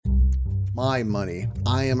my money.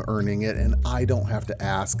 I am earning it and I don't have to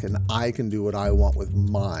ask, and I can do what I want with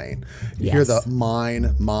mine. You hear the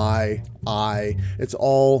mine, my, I. It's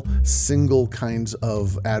all single kinds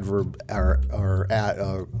of adverb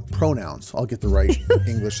or pronouns. I'll get the right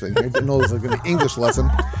English thing. I didn't know it was going to be an English lesson.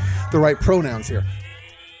 The right pronouns here.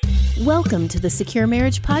 Welcome to the Secure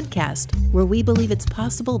Marriage Podcast, where we believe it's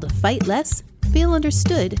possible to fight less, feel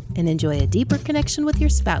understood, and enjoy a deeper connection with your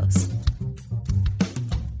spouse.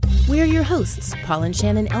 We're your hosts, Paul and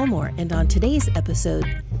Shannon Elmore, and on today's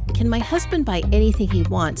episode, can my husband buy anything he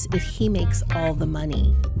wants if he makes all the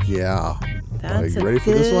money? Yeah. That's Are you ready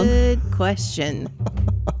for this one? Good question.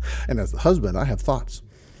 And as the husband, I have thoughts.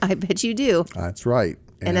 I bet you do. That's right.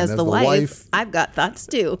 And as the wife, I've got thoughts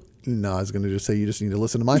too. No, I was going to just say you just need to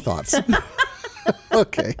listen to my thoughts.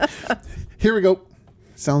 Okay. Here we go.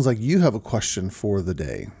 Sounds like you have a question for the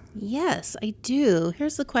day. Yes, I do.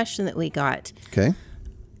 Here's the question that we got. Okay.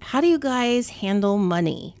 How do you guys handle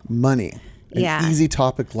money? Money. An easy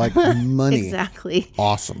topic like money. Exactly.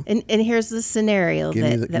 Awesome. And here's the scenario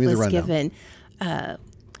that was given.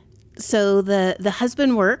 So the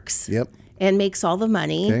husband works. Yep. And makes all the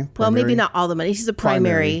money. Okay. Well, maybe not all the money. He's a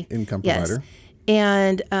primary income provider.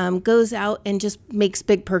 And goes out and just makes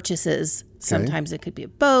big purchases. Okay. Sometimes it could be a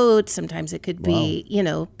boat. Sometimes it could be,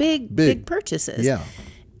 big purchases. Yeah.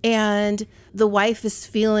 And the wife is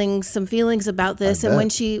feeling some feelings about this. And when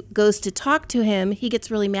she goes to talk to him, he gets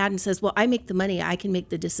really mad and says, well, I make the money. I can make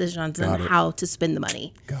the decisions on how to spend the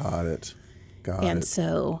money. Got it. And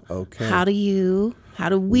so okay.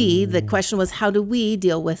 The question was, how do we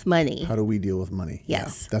deal with money? How do we deal with money?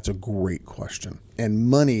 Yes. Yeah, that's a great question. And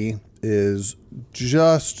money is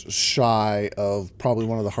just shy of probably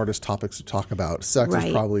one of the hardest topics to talk about. Sex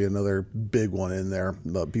is probably another big one in there.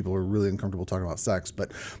 People are really uncomfortable talking about sex,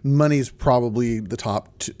 but money is probably in the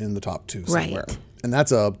top two somewhere. Right. And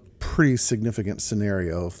that's a pretty significant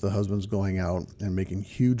scenario if the husband's going out and making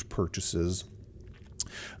huge purchases.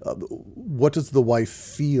 What does the wife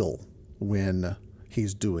feel when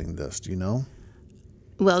he's doing this? Do you know?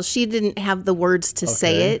 Well, she didn't have the words to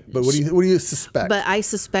say it. But what do you suspect? But I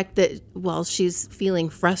suspect that she's feeling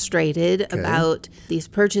frustrated about these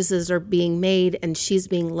purchases are being made and she's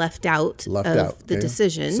being left out of the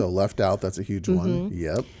decision. So left out, that's a huge one.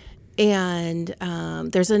 Yep. And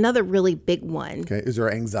there's another really big one. Okay. Is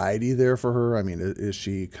there anxiety there for her? I mean, is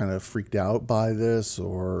she kind of freaked out by this,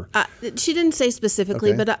 or? She didn't say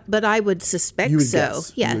specifically, but I would suspect so.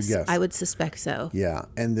 Guess. Yes, I would suspect so. Yeah.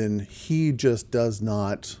 And then he just does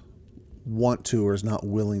not want to or is not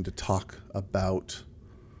willing to talk about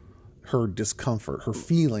her discomfort, her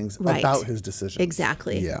feelings about his decision.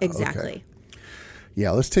 Exactly. Yeah. Exactly. Okay.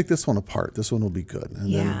 Yeah, let's take this one apart. This one will be good.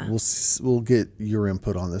 And then we'll get your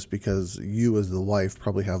input on this because you as the wife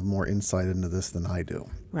probably have more insight into this than I do.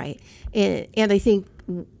 Right. And I think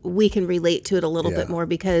we can relate to it a little bit more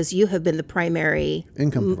because you have been the primary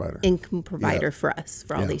income provider for us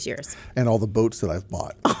for all these years. And all the boats that I've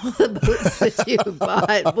bought. All the boats that you've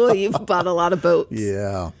bought. Boy, you've bought a lot of boats.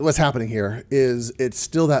 Yeah. What's happening here is it's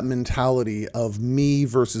still that mentality of me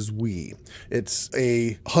versus we. It's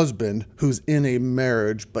a husband who's in a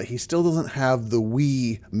marriage, but he still doesn't have the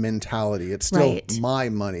we mentality. It's still my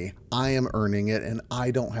money. I am earning it and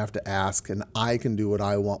I don't have to ask, and I can do what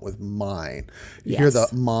I want with mine. You hear the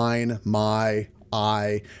mine, my,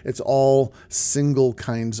 I. It's all single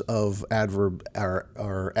kinds of adverb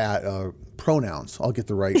or pronouns. I'll get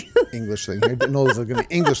the right English thing. I didn't know it was going to be an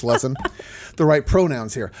English lesson. The right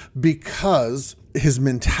pronouns here, because his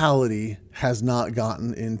mentality has not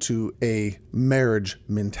gotten into a marriage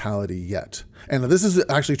mentality yet. And this is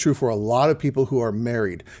actually true for a lot of people who are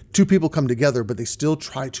married. Two people come together, but they still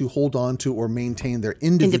try to hold on to or maintain their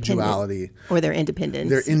individuality. Or their independence.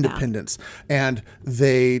 Their independence. Yeah. And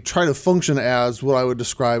they try to function as what I would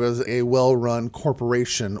describe as a well-run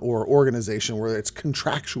corporation or organization where it's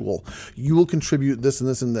contractual. You will contribute this and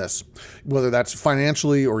this and this, whether that's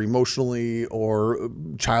financially or emotionally or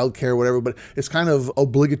childcare, whatever, but it's kind of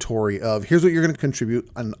obligatory of here's what you're going to contribute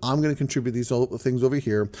and I'm going to contribute these things over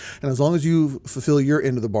here. And as long as you fulfill your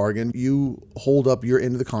end of the bargain, you hold up your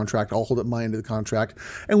end of the contract, I'll hold up my end of the contract,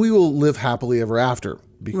 and we will live happily ever after.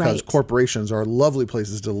 Because corporations are lovely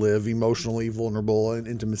places to live, emotionally vulnerable and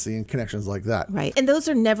intimacy and connections like that. Right. And those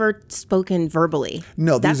are never spoken verbally.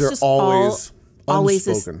 No, these are always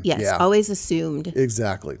unspoken. Always assumed.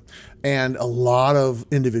 Exactly. And a lot of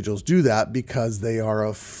individuals do that because they are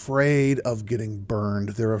afraid of getting burned.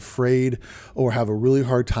 They're afraid or have a really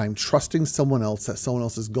hard time trusting someone else, that someone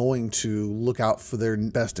else is going to look out for their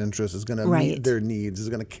best interests, is going to meet their needs, is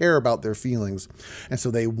going to care about their feelings. And so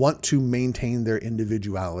they want to maintain their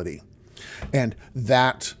individuality. And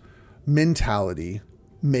that mentality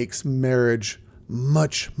makes marriage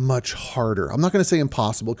much, much harder. I'm not going to say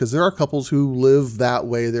impossible, because there are couples who live that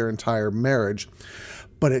way their entire marriage,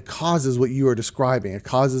 but it causes what you are describing. It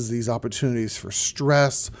causes these opportunities for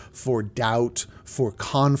stress, for doubt, for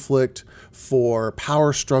conflict, for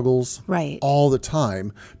power struggles, right, all the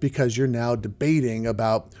time, because you're now debating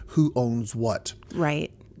about who owns what.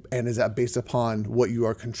 Right. And is that based upon what you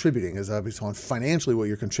are contributing? Is that based upon financially what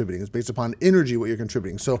you're contributing? Is based upon energy what you're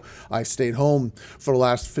contributing? So I stayed home for the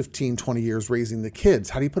last 15, 20 years raising the kids.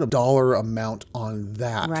 How do you put a dollar amount on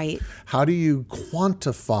that? Right. How do you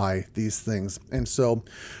quantify these things? And so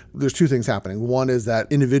there's two things happening. One is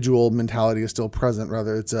that individual mentality is still present,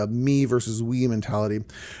 rather it's a me versus we mentality.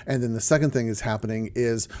 And then the second thing is happening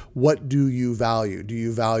is, what do you value? Do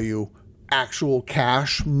you value actual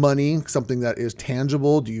cash money, something that is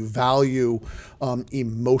tangible? Do you value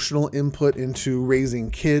emotional input into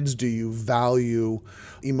raising kids? Do you value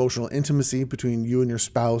emotional intimacy between you and your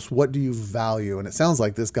spouse? What do you value? And it sounds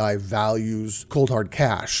like this guy values cold hard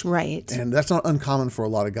cash. Right. And that's not uncommon for a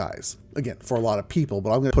lot of guys. Again, for a lot of people,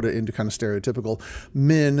 but I'm going to put it into kind of stereotypical.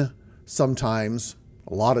 Men sometimes,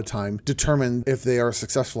 a lot of time, determine if they are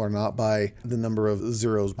successful or not by the number of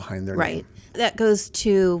zeros behind their name. Right. That goes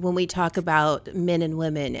to when we talk about men and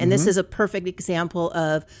women. And this is a perfect example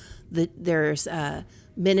of there's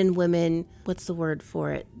men and women. What's the word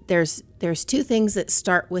for it? There's two things that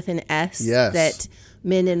start with an S. Yes. That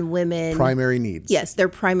men and women. Primary needs. Yes, they're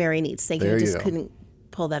primary needs. Thank you. There I you just go. couldn't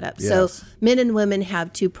pull that up. Yes. So men and women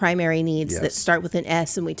have two primary needs Yes. that start with an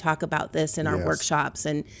S, and we talk about this in our Yes. workshops.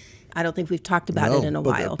 And I don't think we've talked about it in a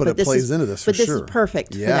while. But it plays into this for But this sure. is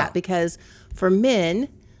perfect for Yeah. that, because for men,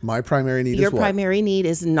 My primary need your is what? primary need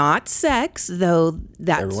is not sex, though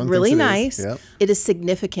that's Everyone really thinks it nice. is. Yep. It is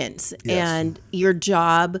significance. Yes. And your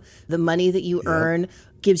job, the money that you earn,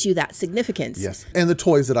 gives you that significance. Yes. And the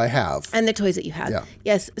toys that I have. And the toys that you have. Yeah.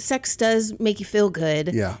 Yes, sex does make you feel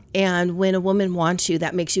good. Yeah. And when a woman wants you,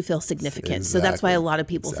 that makes you feel significant. So that's why a lot of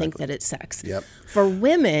people think that it's sex. Yep. For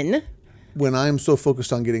women, When I'm so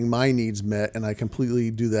focused on getting my needs met, and I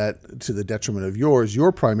completely do that to the detriment of yours,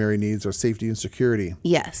 your primary needs are safety and security.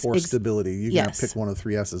 yes. Or stability. You yes. can pick one of the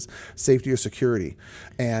three S's, safety or security.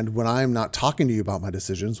 And when I'm not talking to you about my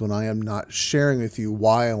decisions, when I am not sharing with you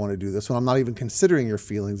why I want to do this, when I'm not even considering your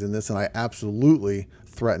feelings in this, and I absolutely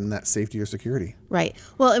threaten that safety or security. Right.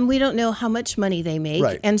 Well, and we don't know how much money they make.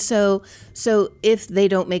 Right. And so if they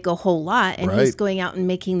don't make a whole lot and he's Right. going out and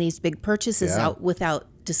making these big purchases Yeah. out without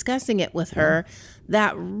discussing it with her,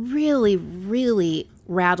 that really, really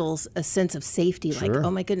rattles a sense of safety. Like, Sure.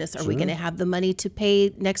 oh my goodness, are we going to have the money to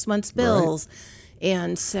pay next month's bills?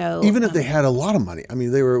 And so Even if they had a lot of money, I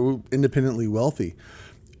mean, they were independently wealthy,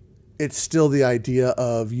 it's still the idea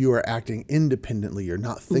of you are acting independently. You're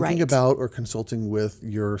not thinking Right. about or consulting with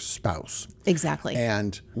your spouse. exactly.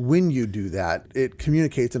 And when you do that, it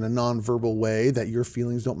communicates in a nonverbal way that your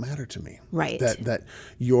feelings don't matter to me. Right. That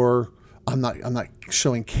I'm not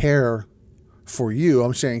showing care for you.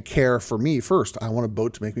 I'm showing care for me first. I want a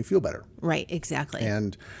boat to make me feel better. Right, exactly.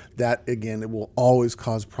 And that, again, it will always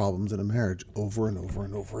cause problems in a marriage over and over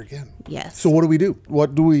and over again. Yes. So what do we do?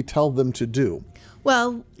 What do we tell them to do?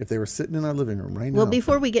 Well, If they were sitting in our living room right now.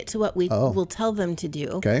 before we get to what we will tell them to do,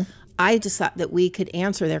 Okay. I just thought that we could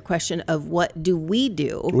answer their question of what do we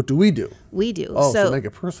do? What do we do? We do. Oh, so make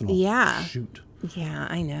it personal. Yeah. Shoot. Yeah,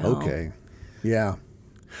 I know. Okay. Yeah.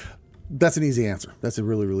 That's an easy answer. That's a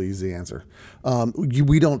really, really easy answer.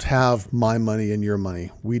 We don't have my money and your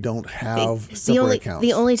money. We don't have separate accounts.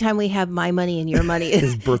 The only time we have my money and your money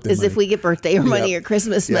is birthday if money. we get birthday or money Yep. or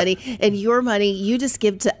Christmas Yep. money. And your money, you just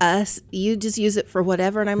give to us. You just use it for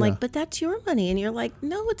whatever. And I'm like, but that's your money. And you're like,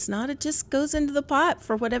 no, it's not. It just goes into the pot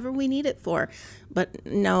for whatever we need it for. But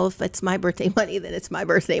no, if it's my birthday money, then it's my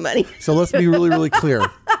birthday money. So let's be really, really clear,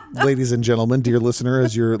 ladies and gentlemen, dear listener,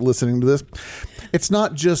 as you're listening to this. It's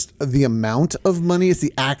not just the amount of money, it's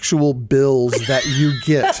the actual bills that you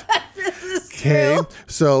get. Okay.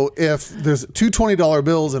 So if there's two $20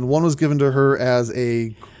 bills and one was given to her as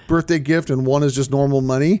a birthday gift and one is just normal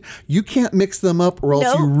money, you can't mix them up or else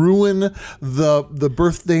Nope. you ruin the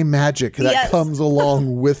birthday magic that Yes. comes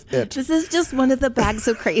along with it. This is just one of the bags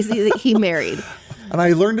of crazy that he married. And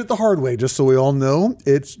I learned it the hard way, just so we all know.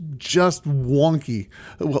 It's just wonky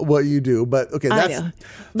what you do. But okay, I that's know.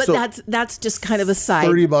 But so that's just kind of a side.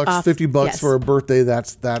 $30, off- $50 yes. for a birthday.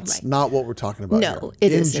 That's Right. not what we're talking about No, here.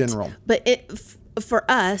 it in isn't. general. But for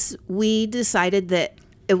us, we decided that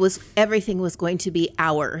everything was going to be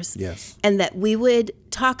ours. Yes. And that we would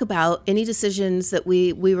talk about any decisions that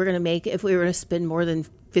we were going to make if we were going to spend more than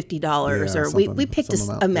 $50 Yeah, or we something- picked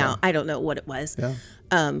some a amount. yeah. I don't know what it was. Yeah.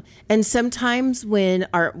 And sometimes when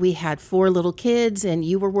we had 4 little kids and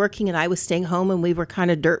you were working and I was staying home and we were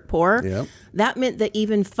kind of dirt poor, Yep. that meant that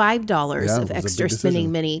even $5 Yeah, it of was a extra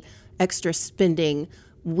big spending,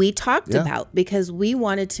 we talked about, because we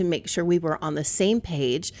wanted to make sure we were on the same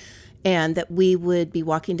page and that we would be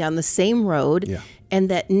walking down the same road, and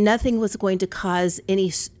that nothing was going to cause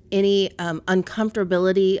any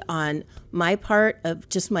uncomfortability on my part of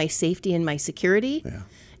just my safety and my security. Yeah.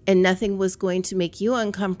 And nothing was going to make you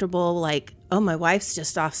uncomfortable, like, oh, my wife's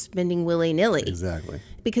just off spending willy-nilly. Exactly.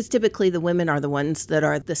 Because typically the women are the ones that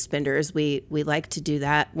are the spenders. We like to do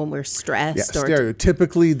that when we're stressed. Yeah,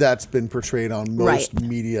 stereotypically that's been portrayed on most Right.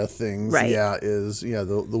 media things. Right.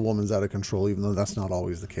 The woman's out of control, even though that's not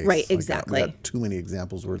always the case. Right, Like that. exactly. We got too many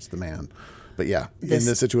examples where it's the man. But in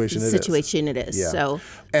this situation, it is. Yeah. So,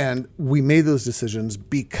 and we made those decisions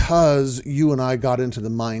because you and I got into the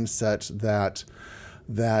mindset that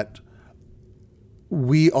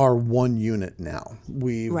we are one unit now.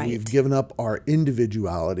 We've given up our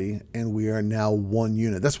individuality and we are now one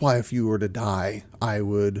unit. That's why if you were to die, I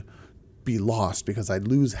would be lost because I'd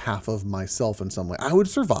lose half of myself in some way. I would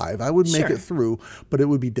survive. I would make Sure. it through, but it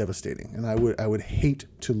would be devastating. And I would hate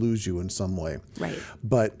to lose you in some way. Right.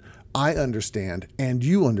 But I understand, and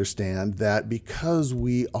you understand, that because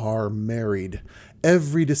we are married,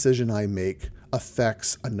 every decision I make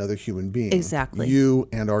affects another human being. Exactly. You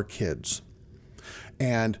and our kids.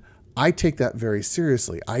 And I take that very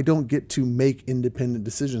seriously. I don't get to make independent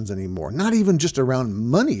decisions anymore. Not even just around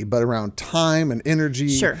money, but around time and energy.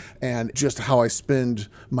 Sure. And just how I spend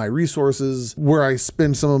my resources, where I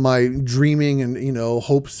spend some of my dreaming and,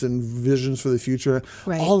 hopes and visions for the future.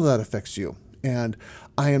 Right. All of that affects you. And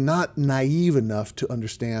I am not naive enough to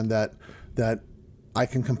understand that I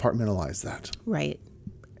can compartmentalize that. right.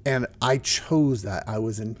 And I chose that. I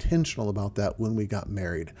was intentional about that when we got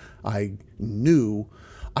married. I knew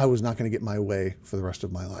I was not going to get my way for the rest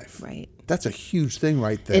of my life. Right. That's a huge thing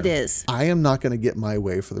right there. It is. I am not going to get my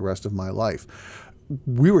way for the rest of my life.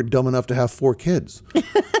 We were dumb enough to have 4 kids.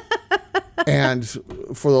 And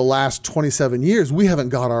for the last 27 years, we haven't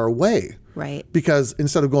got our way. Right. Because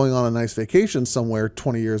instead of going on a nice vacation somewhere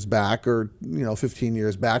 20 years back or 15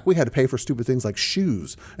 years back, we had to pay for stupid things like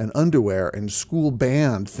shoes and underwear and school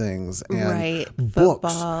band things and Right. books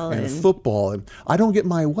Football and and- football. And I don't get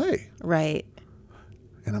my way. Right.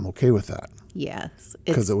 And I'm okay with that Yes.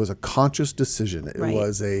 because it was a conscious decision. It Right.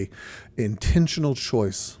 was a intentional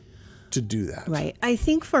choice to do that. Right. I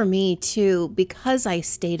think for me too, because I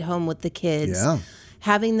stayed home with the kids, Yeah.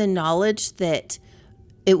 having the knowledge that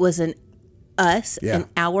it was us Yeah. and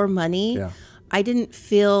our money, Yeah. I didn't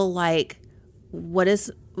feel like,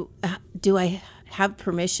 do I have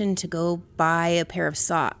permission to go buy a pair of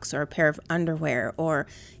socks or a pair of underwear? Or,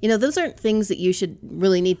 those aren't things that you should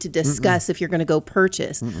really need to discuss if you're going to go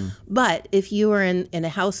purchase. But if you are in a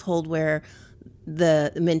household where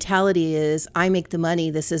the mentality is, I make the money,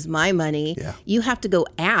 this is my money, Yeah. you have to go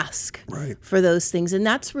ask Right. for those things. And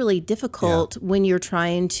that's really difficult when you're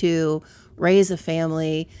trying to raise a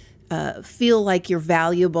family, feel like you're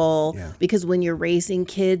valuable, Yeah. because when you're raising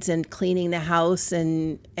kids and cleaning the house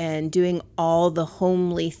and doing all the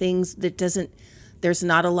homely things, there's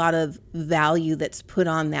not a lot of value that's put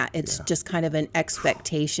on that. It's just kind of an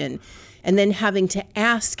expectation. And then having to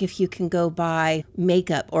ask if you can go buy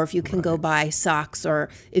makeup or if you can go buy socks or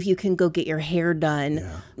if you can go get your hair done,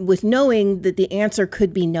 with knowing that the answer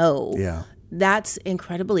could be no. Yeah. That's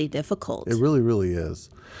incredibly difficult. It really, really is.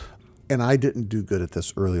 And I didn't do good at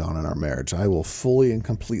this early on in our marriage. I will fully and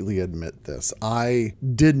completely admit this. I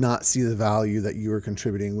did not see the value that you were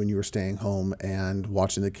contributing when you were staying home and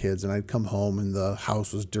watching the kids. And I'd come home and the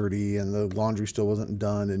house was dirty and the laundry still wasn't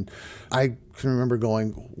done. And I can remember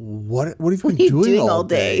going, what have you been doing all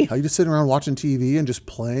day? Are you just sitting around watching TV and just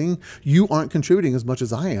playing? You aren't contributing as much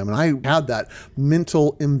as I am. And I had that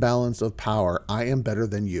mental imbalance of power. I am better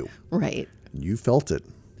than you. Right. You felt it.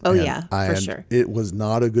 Oh, And yeah, for sure. It was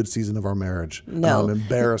not a good season of our marriage. No. I'm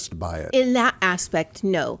embarrassed by it. In that aspect,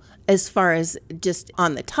 no. As far as just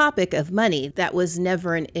on the topic of money, that was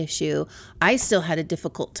never an issue. I still had a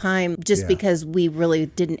difficult time just because we really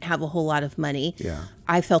didn't have a whole lot of money. Yeah.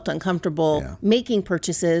 I felt uncomfortable making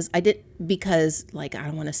purchases. I did because I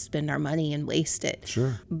don't want to spend our money and waste it.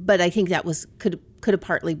 Sure. But I think that could have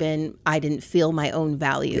partly been I didn't feel my own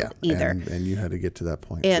value either. And you had to get to that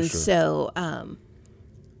point. And for sure. so,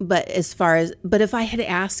 but if I had to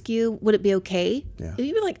ask you, would it be okay? Yeah.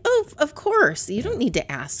 You'd be like, oh, of course. You don't need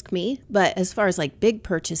to ask me. But as far as big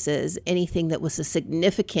purchases, anything that was a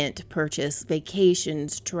significant purchase,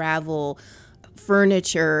 vacations, travel,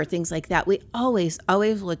 furniture, things like that, we always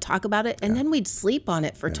would talk about it. And then we'd sleep on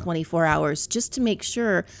it for 24 hours just to make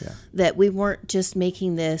sure that we weren't just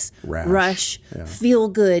making this rush feel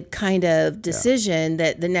good kind of decision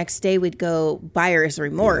that the next day we'd go buyer's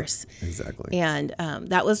remorse. Yeah, exactly. And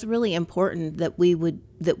that was really important that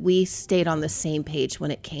we stayed on the same page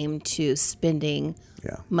when it came to spending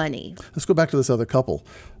money. Let's go back to this other couple.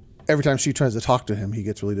 Every time she tries to talk to him, he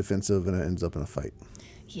gets really defensive and it ends up in a fight.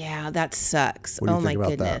 Yeah, that sucks. What do you Oh think my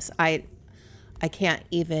about goodness. that? I can't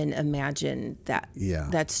even imagine that. Yeah.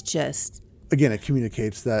 That's just... Again, it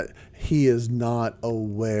communicates that he is not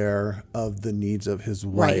aware of the needs of his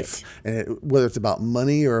wife. Right. And whether it's about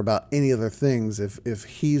money or about any other things, if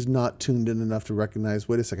he's not tuned in enough to recognize,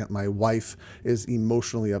 wait a second, my wife is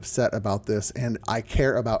emotionally upset about this and I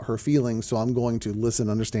care about her feelings, so I'm going to listen,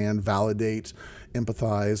 understand, validate,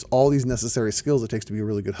 empathize, all these necessary skills it takes to be a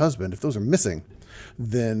really good husband. If those are missing,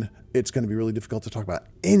 then it's going to be really difficult to talk about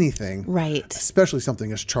anything. Right. Especially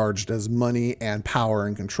something as charged as money and power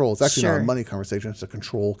and control. It's actually not a money conversation. It's a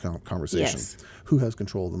control conversation. Yes. Who has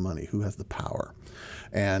control of the money? Who has the power?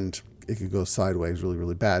 And it could go sideways really,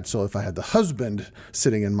 really bad. So if I had the husband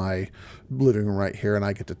sitting in my living room right here and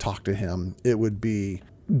I get to talk to him, it would be,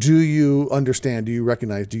 do you understand, do you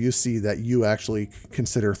recognize, do you see that you actually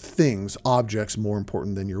consider things, objects more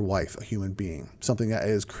important than your wife, a human being, something that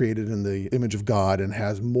is created in the image of God and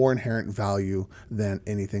has more inherent value than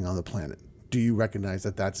anything on the planet? Do you recognize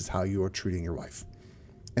that that's how you are treating your wife?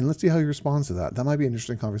 And let's see how he responds to that. That might be an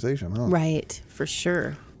interesting conversation. Right, for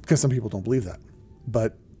sure. Because some people don't believe that,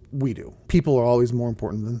 but we do. People are always more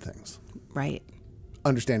important than things. Right.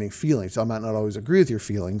 Understanding feelings. I might not always agree with your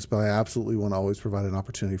feelings, but I absolutely want to always provide an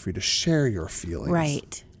opportunity for you to share your feelings.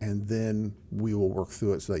 Right. And then we will work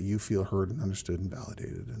through it so that you feel heard and understood and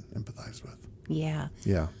validated and empathized with. Yeah.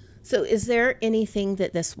 Yeah. So is there anything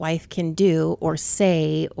that this wife can do or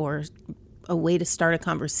say or a way to start a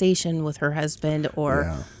conversation with her husband,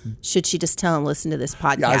 or should she just tell him, listen to this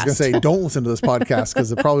podcast? Yeah, I was going to say, don't listen to this podcast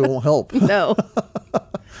because it probably won't help. No.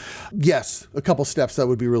 Yes, a couple steps that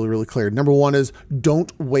would be really, really clear. Number one is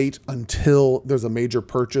don't wait until there's a major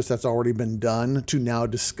purchase that's already been done to now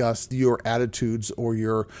discuss your attitudes or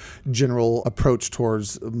your general approach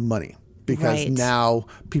towards money. Because now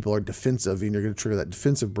people are defensive and you're going to trigger that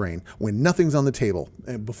defensive brain when nothing's on the table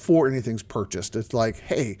and before anything's purchased. It's like,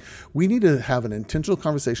 hey, we need to have an intentional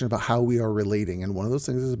conversation about how we are relating. And one of those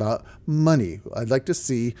things is about money. I'd like to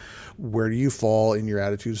see, where do you fall in your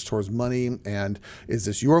attitudes towards money? And is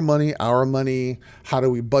this your money, our money? How do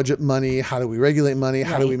we budget money? How do we regulate money?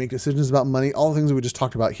 How do we make decisions about money? All the things that we just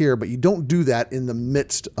talked about here. But you don't do that in the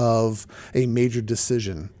midst of a major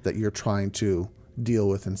decision that you're trying to deal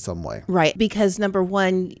with in some way. Right. Because number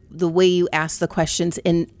one, the way you ask the questions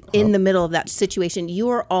in the middle of that situation, you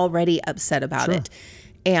are already upset about it.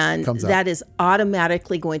 And that is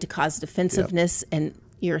automatically going to cause defensiveness in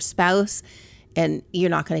your spouse, and you're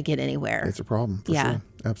not going to get anywhere. It's a problem. For sure.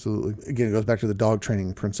 Absolutely. Again, it goes back to the dog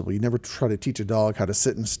training principle. You never try to teach a dog how to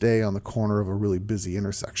sit and stay on the corner of a really busy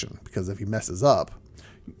intersection, because if he messes up,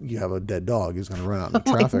 you have a dead dog who's going to run out in the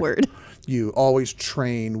traffic. My word. You always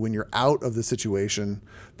train when you're out of the situation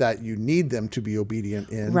that you need them to be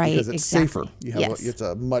obedient in, because it's safer. You have it's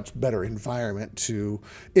a much better environment to,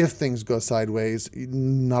 if things go sideways,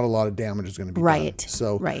 not a lot of damage is going to be done.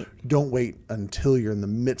 So don't wait until you're in the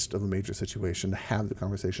midst of a major situation to have the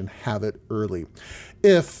conversation. Have it early.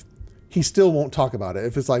 If he still won't talk about it,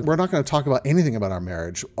 if it's like, we're not going to talk about anything about our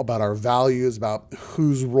marriage, about our values, about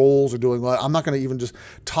whose roles are doing what, I'm not going to even just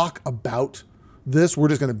talk about this, we're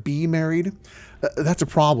just going to be married, that's a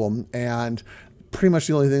problem. And pretty much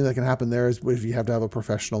the only thing that can happen there is if you have to have a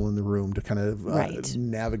professional in the room to kind of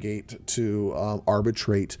navigate, to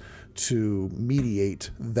arbitrate, to mediate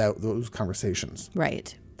those conversations.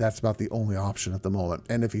 Right. That's about the only option at the moment.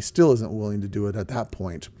 And if he still isn't willing to do it at that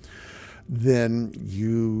point, then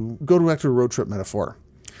you go back to a road trip metaphor.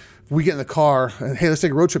 We get in the car and, hey, let's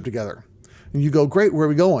take a road trip together. And you go, great, where are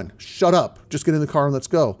we going? Shut up. Just get in the car and let's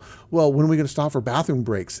go. Well, when are we going to stop for bathroom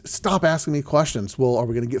breaks? Stop asking me questions. Well, are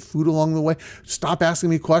we going to get food along the way? Stop asking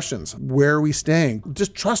me questions. Where are we staying?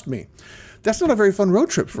 Just trust me. That's not a very fun road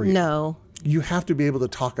trip for you. No. You have to be able to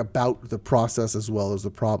talk about the process as well as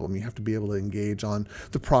the problem. You have to be able to engage on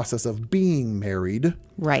the process of being married.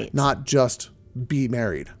 Right. Not just be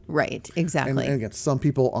married. Right, exactly. And again, some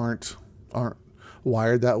people aren't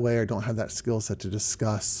wired that way or don't have that skill set to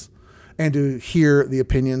discuss and to hear the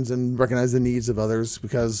opinions and recognize the needs of others.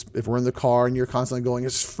 Because if we're in the car and you're constantly going,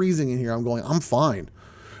 it's freezing in here, I'm going, I'm fine.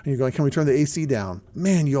 And you're going, can we turn the AC down?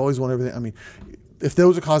 Man, you always want everything. I mean, if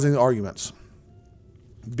those are causing arguments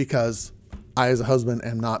because I, as a husband,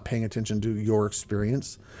 am not paying attention to your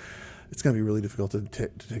experience, it's going to be really difficult to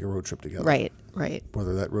take a road trip together. Right.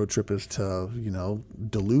 Whether that road trip is to,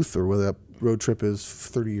 Duluth, or whether that road trip is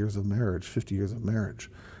 30 years of marriage, 50 years of marriage.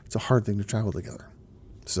 It's a hard thing to travel together.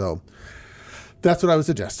 So that's what I would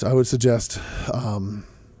suggest. I would suggest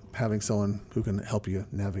having someone who can help you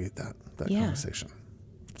navigate that conversation.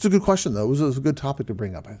 It's a good question, though. It was a good topic to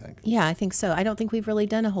bring up, I think. Yeah, I think so. I don't think we've really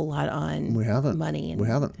done a whole lot on money. We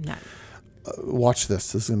haven't. And that. Watch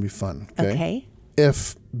this. This is going to be fun. Okay.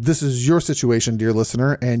 If this is your situation, dear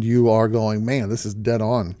listener, and you are going, man, this is dead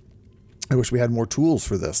on. I wish we had more tools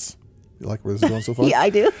for this. You like where this is going so far? Yeah,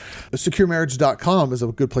 I do. SecureMarriage.com is a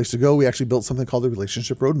good place to go. We actually built something called the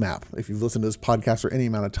Relationship Roadmap. If you've listened to this podcast for any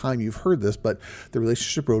amount of time, you've heard this, but the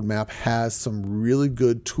Relationship Roadmap has some really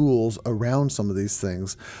good tools around some of these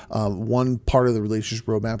things. One part of the Relationship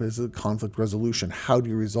Roadmap is the conflict resolution. How do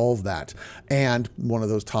you resolve that? And one of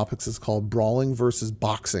those topics is called brawling versus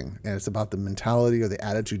boxing. And it's about the mentality or the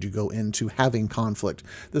attitude you go into having conflict.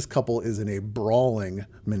 This couple is in a brawling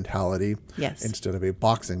mentality instead of a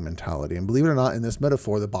boxing mentality. And believe it or not, in this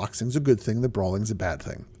metaphor, the boxing's a good thing, the brawling's a bad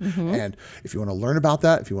thing. Mm-hmm. And if you want to learn about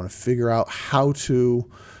that, if you want to figure out how to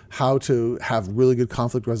have really good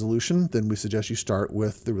conflict resolution, then we suggest you start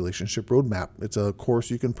with the Relationship Roadmap. It's a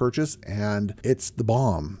course you can purchase, and it's the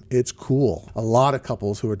bomb. It's cool. A lot of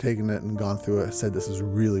couples who are taking it and gone through it said this is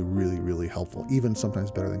really, really, really helpful, even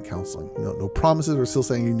sometimes better than counseling. No promises. We're still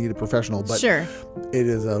saying you need a professional, but sure, it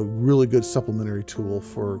is a really good supplementary tool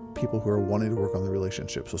for people who are wanting to work on the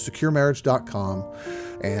relationship. So SecureMarriage.com,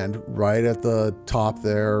 and right at the top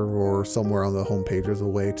there or somewhere on the homepage, there's a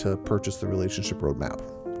way to purchase the Relationship Roadmap.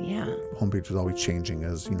 Yeah. Homepage is always changing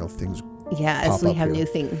as, things as we have new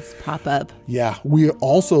things pop up. Yeah. We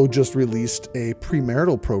also just released a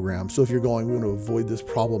premarital program. So if you're going, we want to avoid this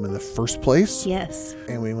problem in the first place. Yes.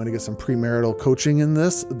 And we want to get some premarital coaching in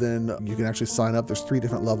this, then you can actually sign up. There's 3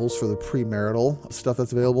 different levels for the premarital stuff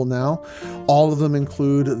that's available now. All of them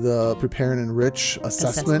include the Prepare and Enrich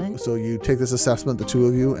assessment. So you take this assessment, the 2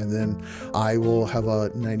 of you, and then I will have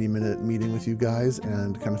a 90-minute meeting with you guys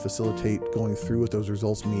and kind of facilitate going through what those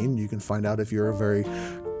results mean. You can find out if you're a very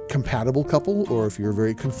compatible couple or if you're a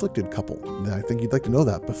very conflicted couple. And I think you'd like to know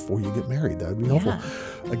that before you get married. That would be helpful.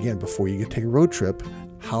 Again, before you take a road trip,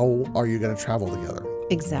 how are you going to travel together?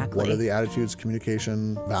 Exactly. What are the attitudes,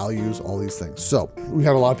 communication, values, all these things. So we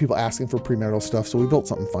had a lot of people asking for premarital stuff, so we built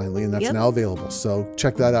something finally, and that's now available. So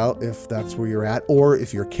check that out if that's where you're at, or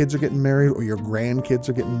if your kids are getting married, or your grandkids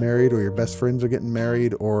are getting married, or your best friends are getting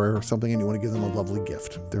married, or something, and you want to give them a lovely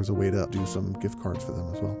gift. There's a way to do some gift cards for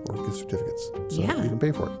them as well, or gift certificates. So you can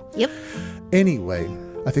pay for it. Yep. Anyway,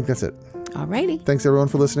 I think that's it. Alrighty. Thanks everyone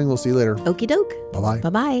for listening. We'll see you later. Okie doke. Bye-bye.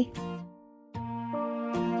 Bye-bye.